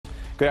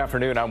Good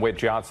afternoon. I'm Whit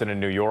Johnson in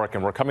New York,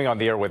 and we're coming on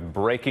the air with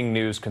breaking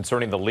news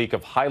concerning the leak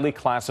of highly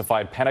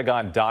classified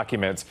Pentagon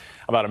documents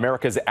about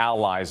America's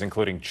allies,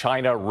 including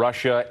China,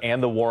 Russia,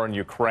 and the war in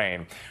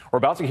Ukraine. We're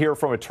about to hear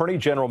from Attorney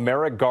General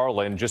Merrick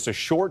Garland. Just a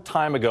short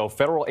time ago,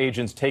 federal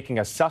agents taking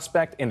a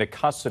suspect into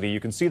custody. You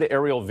can see the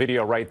aerial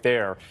video right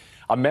there.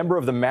 A member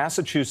of the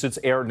Massachusetts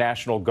Air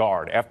National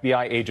Guard.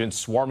 FBI agents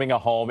swarming a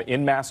home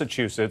in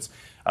Massachusetts.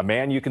 A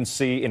man you can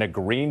see in a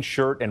green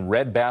shirt and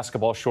red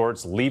basketball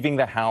shorts leaving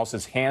the house,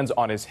 his hands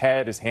on his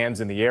head, his hands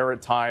in the air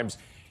at times.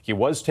 He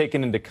was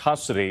taken into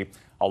custody.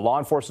 A law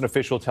enforcement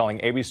official telling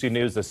ABC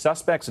News the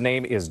suspect's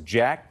name is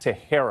Jack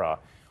Teixeira.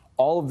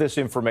 All of this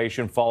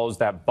information follows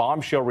that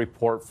bombshell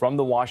report from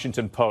the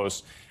Washington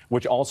Post,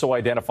 which also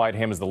identified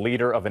him as the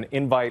leader of an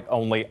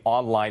invite-only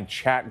online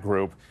chat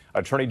group.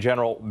 Attorney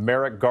General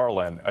Merrick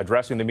Garland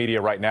addressing the media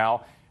right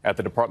now at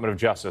the Department of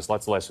Justice.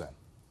 Let's listen.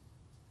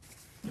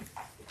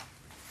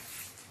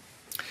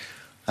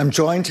 I'm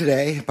joined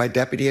today by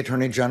Deputy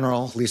Attorney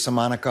General Lisa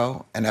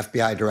Monaco and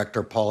FBI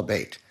Director Paul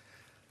Bate.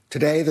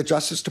 Today, the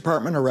Justice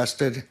Department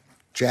arrested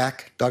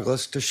Jack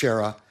Douglas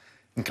Teixeira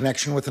in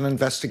connection with an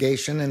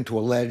investigation into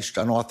alleged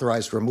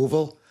unauthorized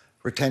removal,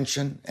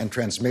 retention, and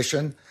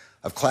transmission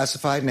of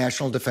classified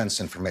national defense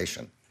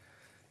information.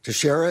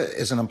 Teixeira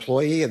is an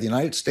employee of the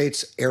United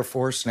States Air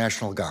Force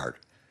National Guard.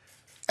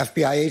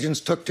 FBI agents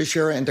took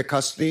Teixeira into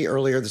custody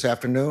earlier this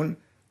afternoon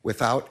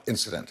without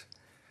incident.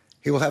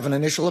 He will have an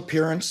initial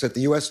appearance at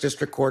the U.S.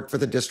 District Court for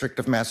the District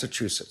of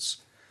Massachusetts.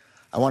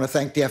 I want to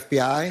thank the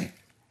FBI,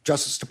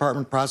 Justice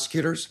Department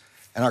prosecutors,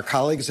 and our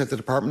colleagues at the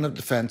Department of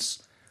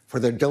Defense for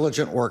their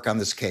diligent work on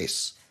this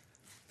case.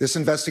 This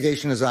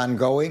investigation is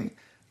ongoing.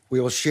 We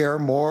will share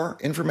more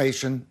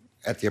information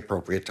at the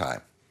appropriate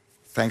time.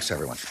 Thanks,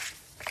 everyone.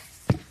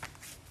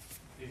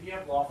 Did he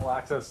have lawful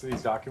access to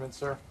these documents,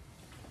 sir?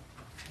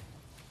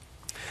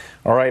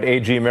 All right,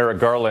 AG Merrick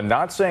Garland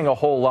not saying a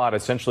whole lot,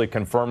 essentially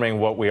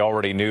confirming what we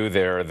already knew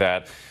there,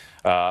 that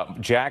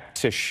Jack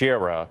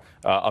Teixeira,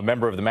 a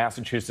member of the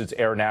Massachusetts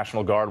Air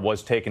National Guard,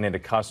 was taken into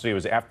custody. It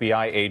was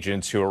FBI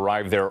agents who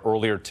arrived there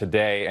earlier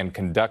today and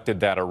conducted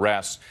that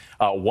arrest.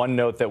 One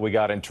note that we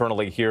got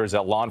internally here is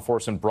that law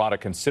enforcement brought a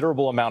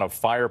considerable amount of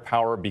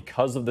firepower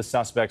because of the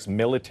suspect's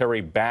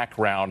military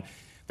background.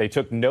 They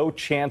took no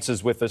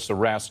chances with this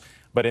arrest,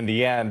 but in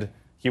the end,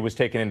 he was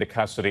taken into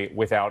custody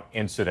without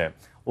incident.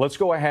 Let's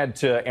go ahead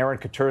to Aaron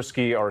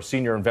Katersky, our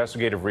senior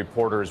investigative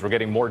reporter, as we're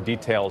getting more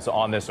details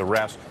on this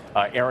arrest.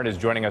 Aaron is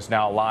joining us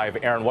now live.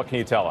 Aaron, what can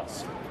you tell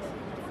us?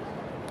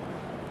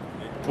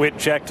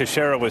 Jack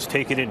Teixeira was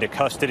taken into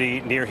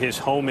custody near his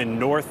home in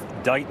North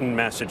Dighton,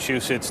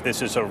 Massachusetts.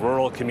 This is a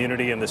rural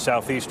community in the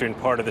southeastern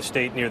part of the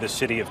state near the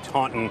city of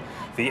Taunton.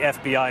 The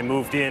FBI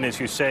moved in, as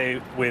you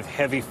say, with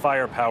heavy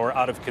firepower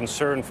out of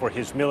concern for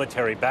his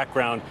military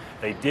background.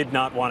 They did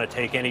not want to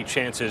take any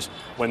chances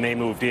when they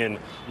moved in.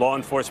 Law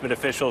enforcement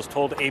officials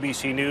told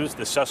ABC News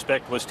the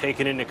suspect was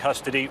taken into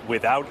custody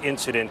without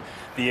incident.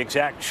 The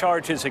exact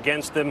charges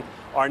against them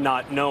are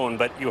not known,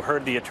 but you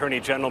heard the Attorney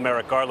General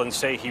Merrick Garland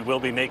say he will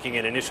be making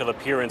an initial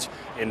appearance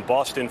in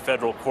Boston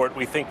federal court.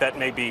 We think that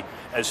may be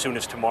as soon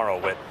as tomorrow,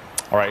 Whit.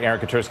 All right, Aaron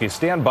Katersky,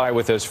 stand by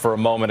with us for a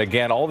moment.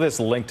 Again, all this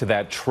linked to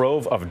that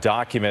trove of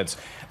documents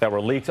that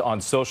were leaked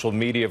on social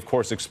media, of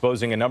course,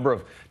 exposing a number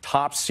of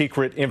top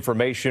secret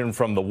information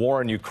from the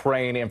war in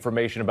Ukraine,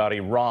 information about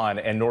Iran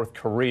and North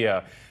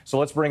Korea. So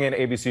let's bring in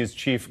ABC's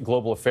chief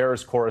global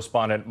affairs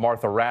correspondent,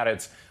 Martha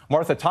Raddatz.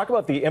 Martha, talk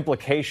about the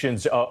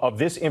implications of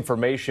this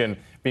information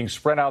being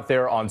spread out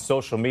there on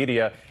social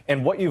media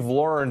and what you've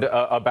learned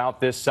about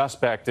this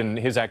suspect and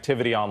his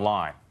activity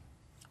online.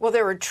 Well,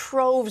 there are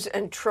troves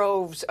and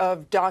troves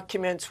of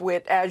documents,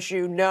 Whit. As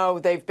you know,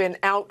 they've been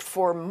out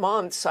for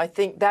months. I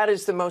think that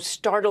is the most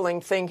startling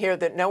thing here,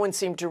 that no one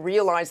seemed to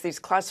realize these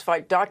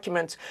classified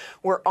documents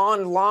were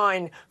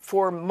online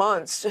for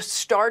months. It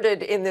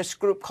started in this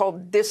group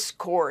called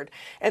Discord.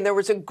 And there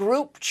was a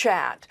group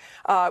chat,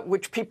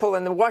 which people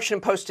in the Washington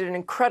Post did an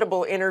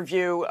incredible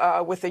interview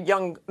with a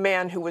young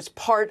man who was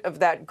part of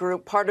that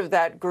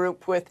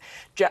group with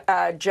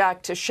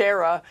Jack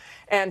Teixeira.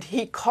 And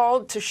he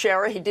called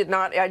Teixeira. He did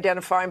not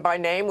identify him by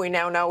name. We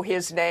now know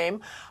his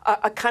name.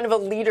 A kind of a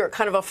leader,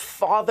 kind of a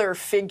father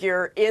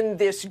figure in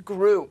this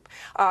group.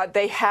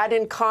 They had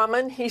in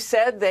common, he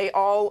said, they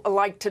all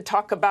like to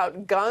talk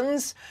about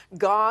guns,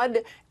 God,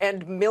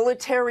 and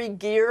military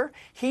gear.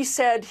 He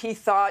said he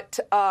thought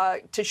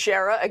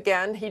Teixeira,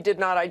 again, he did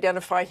not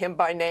identify him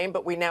by name,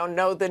 but we now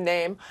know the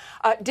name,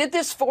 did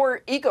this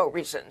for ego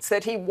reasons,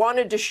 that he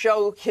wanted to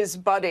show his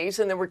buddies,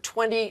 and there were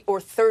 20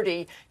 or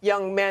 30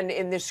 young men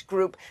in this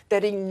group,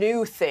 that he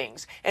knew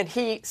things. And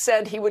he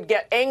said he would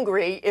get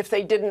angry if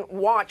they didn't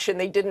watch and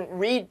they didn't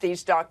read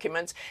these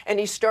documents. And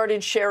he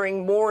started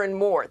sharing more and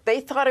more. They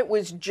thought it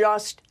was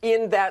just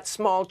in that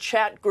small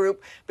chat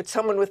group, but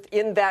someone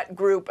within that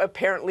group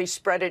apparently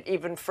spread it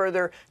even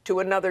further to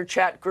another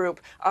chat group.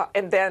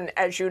 And then,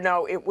 as you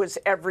know, it was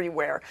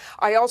everywhere.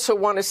 I also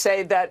want to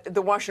say that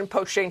the Washington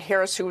Post, Shane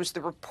Harris, who was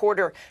the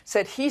reporter,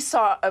 said he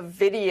saw a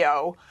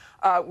video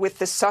with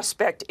the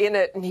suspect in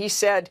it, and he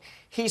said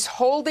He's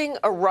holding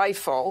a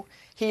rifle.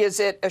 He is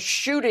at a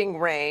shooting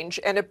range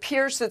and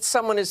appears that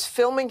someone is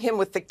filming him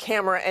with the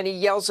camera, and he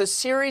yells a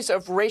series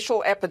of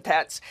racial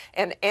epithets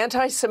and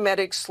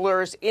anti-Semitic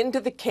slurs into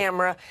the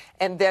camera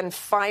and then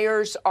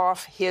fires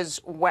off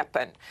his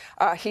weapon.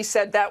 He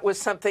said that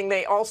was something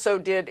they also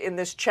did in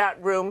this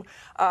chat room,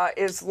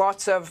 is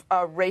lots of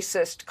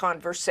racist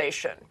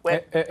conversation.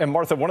 And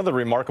Martha, one of the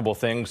remarkable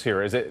things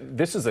here is that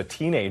this is a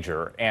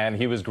teenager, and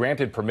he was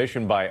granted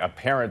permission by a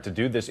parent to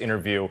do this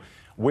interview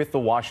with the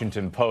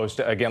Washington Post.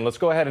 Again, let's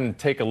go ahead and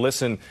take a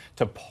listen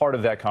to part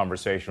of that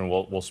conversation.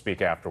 We'll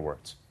speak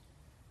afterwards.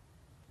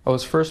 I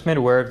was first made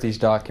aware of these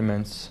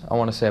documents, I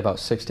want to say about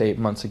 6 to 8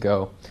 months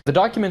ago. The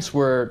documents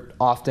were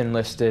often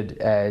listed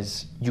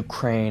as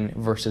Ukraine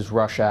versus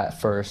Russia at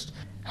first.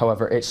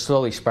 However, it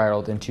slowly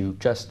spiraled into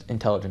just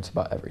intelligence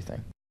about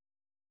everything.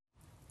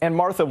 And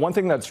Martha, one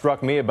thing that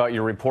struck me about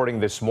your reporting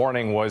this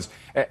morning was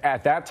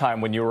at that time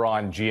when you were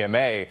on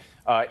GMA,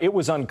 it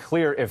was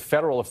unclear if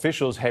federal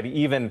officials had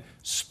even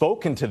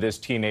spoken to this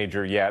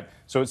teenager yet.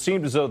 So it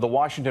seemed as though the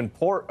Washington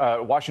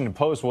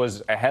Post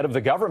was ahead of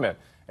the government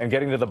and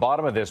getting to the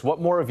bottom of this. What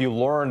more have you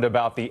learned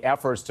about the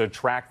efforts to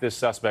track this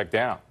suspect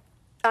down?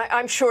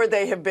 I'm sure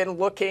they have been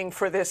looking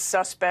for this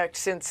suspect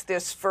since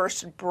this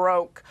first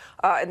broke.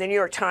 And the New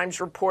York Times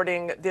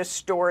reporting this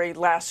story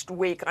last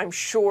week. I'm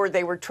sure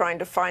they were trying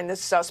to find this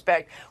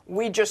suspect.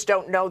 We just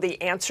don't know the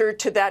answer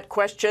to that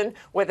question,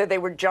 whether they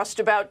were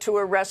just about to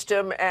arrest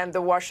him and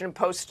the Washington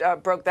Post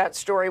broke that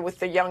story with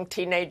the young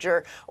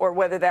teenager, or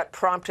whether that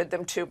prompted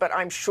them to. But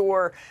I'm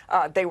sure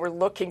they were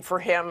looking for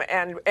him.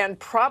 And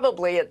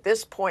probably at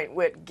this point,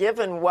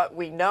 given what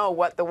we know,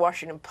 what the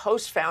Washington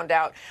Post found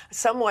out,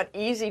 somewhat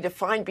easy to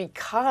find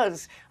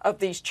because of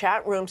these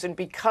chat rooms and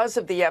because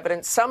of the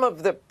evidence. Some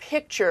of the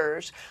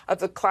pictures of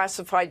the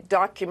classified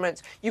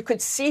documents, you could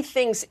see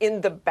things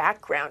in the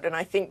background, and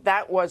I think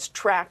that was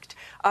tracked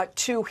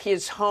to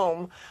his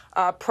home,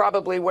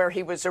 probably where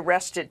he was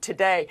arrested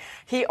today.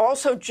 He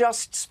also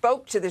just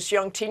spoke to this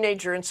young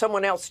teenager, and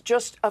someone else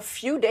just a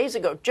few days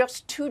ago,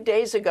 just 2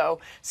 days ago,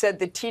 said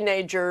the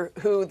teenager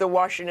who the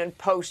Washington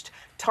Post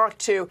talked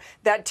to,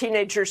 that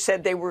teenager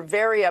said they were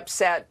very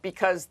upset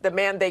because the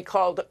man they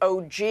called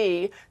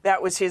OG, that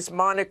was his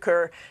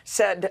moniker,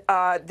 said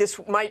this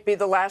might be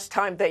the last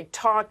time they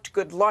talked.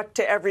 Good luck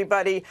to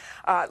everybody.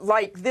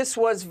 This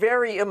was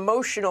very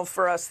emotional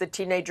for us, the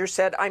teenager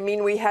said. I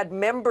mean, we had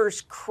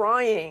members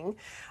crying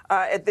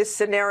at this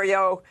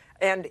scenario,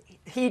 and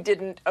he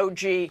didn't,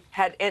 OG,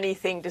 had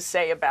anything to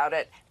say about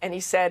it. And he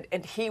said,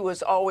 and he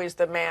was always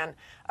the man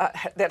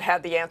that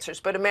had the answers.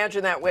 But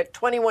imagine that, with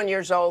 21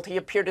 years old, he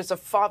appeared as a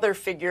father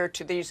figure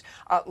to these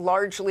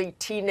largely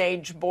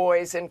teenage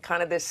boys in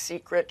kind of this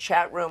secret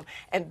chat room.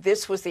 And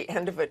this was the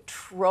end of it.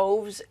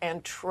 Troves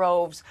and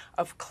troves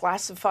of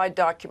classified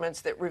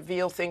documents that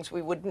reveal things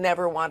we would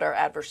never want our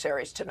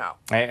adversaries to know.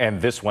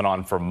 And this went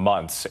on for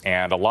months.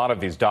 And a lot of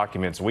these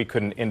documents we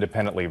couldn't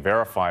independently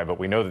verify, but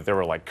we know that there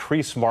were like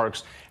crease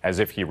marks as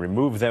if he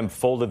removed them,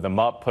 folded them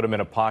up, put them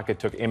in a pocket,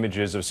 took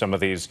images of some of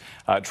these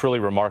truly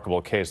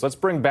remarkable cases. Let's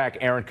bring back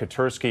Aaron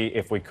Katursky,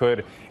 if we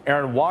could.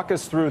 Aaron, walk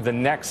us through the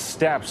next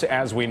steps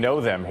as we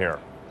know them here.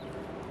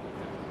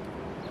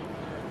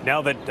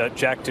 Now that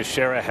Jack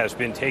Teixeira has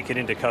been taken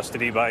into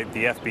custody by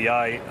the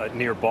FBI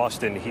near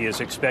Boston, he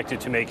is expected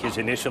to make his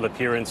initial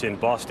appearance in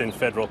Boston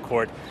federal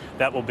court.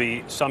 That will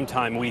be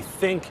sometime, we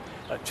think,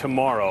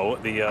 tomorrow.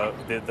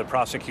 The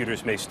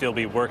prosecutors may still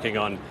be working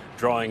on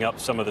drawing up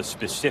some of the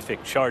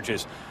specific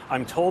charges.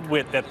 I'm told,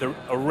 Whit, that the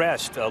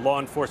arrest, a law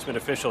enforcement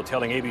official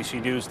telling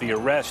ABC News the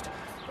arrest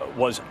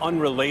was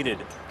unrelated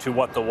to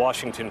what the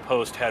Washington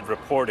Post had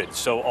reported.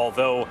 So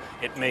although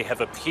it may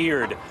have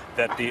appeared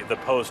that the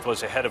Post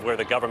was ahead of where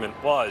the government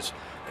was,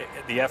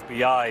 the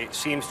FBI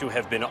seems to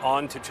have been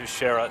on to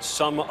Teixeira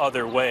some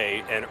other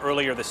way, and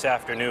earlier this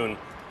afternoon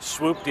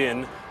swooped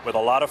in with a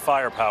lot of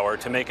firepower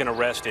to make an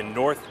arrest in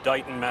North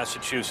Dighton,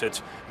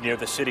 Massachusetts, near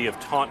the city of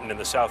Taunton in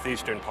the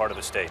southeastern part of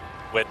the state.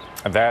 Whit.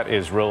 That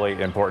is really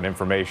important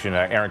information.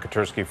 Aaron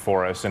Katursky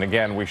for us. And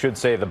again, we should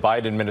say the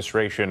Biden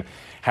administration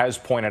has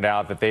pointed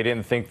out that they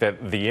didn't think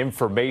that the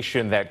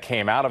information that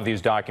came out of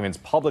these documents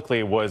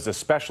publicly was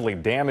especially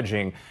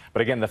damaging.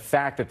 But again, the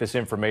fact that this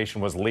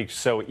information was leaked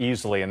so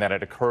easily and that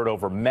it occurred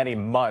over many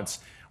months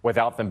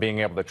without them being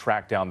able to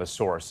track down the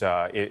source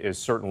is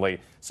certainly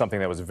something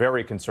that was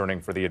very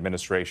concerning for the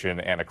administration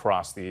and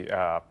across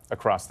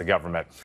the government.